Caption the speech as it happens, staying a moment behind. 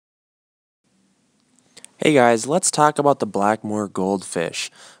Hey guys, let's talk about the Blackmoor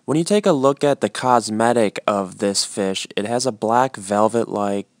goldfish. When you take a look at the cosmetic of this fish, it has a black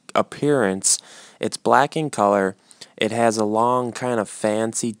velvet-like appearance. It's black in color. It has a long kind of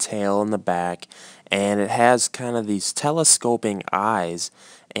fancy tail in the back, and it has kind of these telescoping eyes.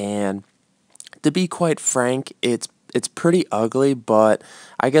 And to be quite frank, it's pretty ugly, but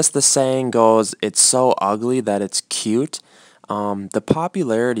I guess the saying goes, it's so ugly that it's cute. The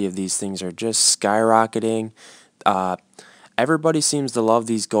popularity of these things are just skyrocketing. Uh, Everybody seems to love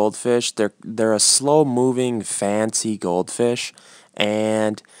these goldfish. They're a slow-moving, fancy goldfish,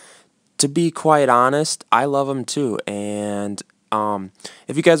 and to be quite honest, I love them too. And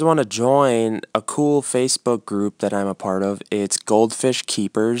if you guys want to join a cool Facebook group that I'm a part of, it's Goldfish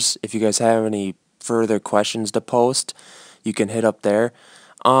Keepers. If you guys have any further questions to post, you can hit up there.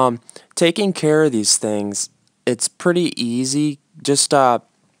 Taking care of these things, it's pretty easy. Just I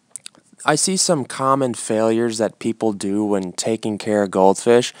see some common failures that people do when taking care of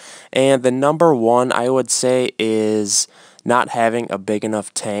goldfish, and the number one I would say is not having a big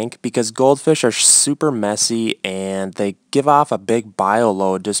enough tank, because goldfish are super messy and they give off a big bio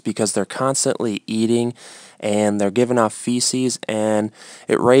load just because they're constantly eating and they're giving off feces, and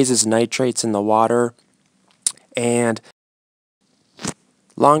it raises nitrates in the water. And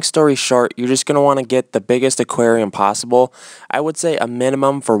long story short, you're just going to want to get the biggest aquarium possible. I would say a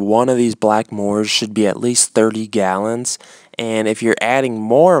minimum for one of these Blackmoors should be at least 30 gallons. And if you're adding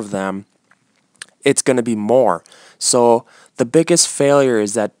more of them, it's going to be more. So the biggest failure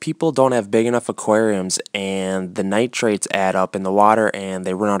is that people don't have big enough aquariums, and the nitrates add up in the water and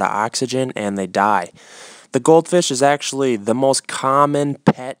they run out of oxygen and they die. The goldfish is actually the most common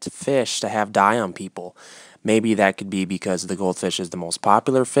pet fish to have die on people. Maybe that could be because the goldfish is the most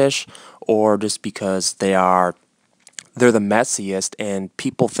popular fish, or just because they're the messiest and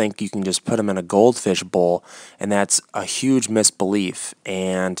people think you can just put them in a goldfish bowl, and that's a huge misbelief.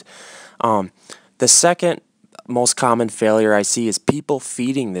 And the second most common failure I see is people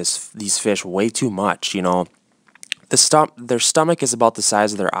feeding these fish way too much. You know, their stomach is about the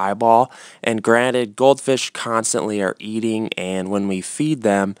size of their eyeball, and granted, goldfish constantly are eating, and when we feed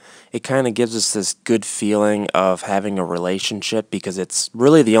them, it kind of gives us this good feeling of having a relationship, because it's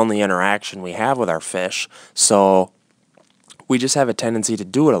really the only interaction we have with our fish. So we just have a tendency to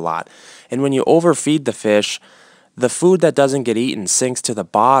do it a lot. And when you overfeed the fish, the food that doesn't get eaten sinks to the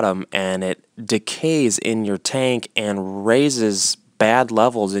bottom and it decays in your tank and raises bad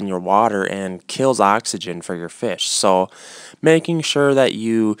levels in your water and kills oxygen for your fish. So making sure that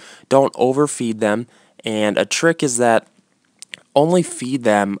you don't overfeed them, and a trick is that only feed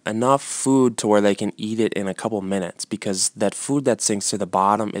them enough food to where they can eat it in a couple minutes, because that food that sinks to the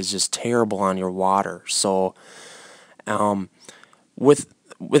bottom is just terrible on your water. So I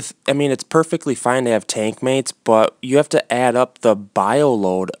mean, it's perfectly fine to have tank mates, but you have to add up the bio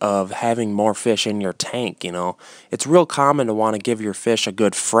load of having more fish in your tank, you know. It's real common to want to give your fish a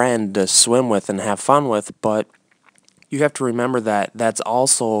good friend to swim with and have fun with, but you have to remember that that's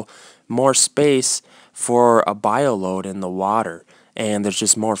also more space for a bio load in the water, and there's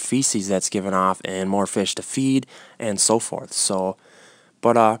just more feces that's given off and more fish to feed and so forth. So,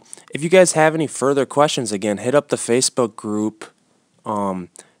 but if you guys have any further questions, again, hit up the Facebook group. I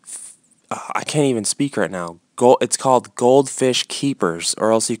can't even speak right now. It's called Goldfish Keepers,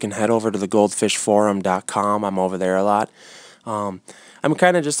 or else you can head over to the goldfishforum.com. I'm over there a lot. I'm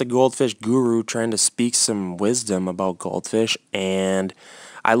kind of just a goldfish guru trying to speak some wisdom about goldfish, and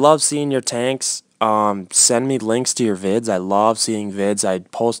I love seeing your tanks. Send me links to your vids. I love seeing vids. I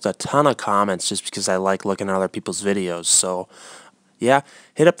post a ton of comments just because I like looking at other people's videos. So, yeah,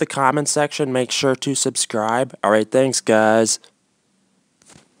 hit up the comment section. Make sure to subscribe. All right, thanks, guys.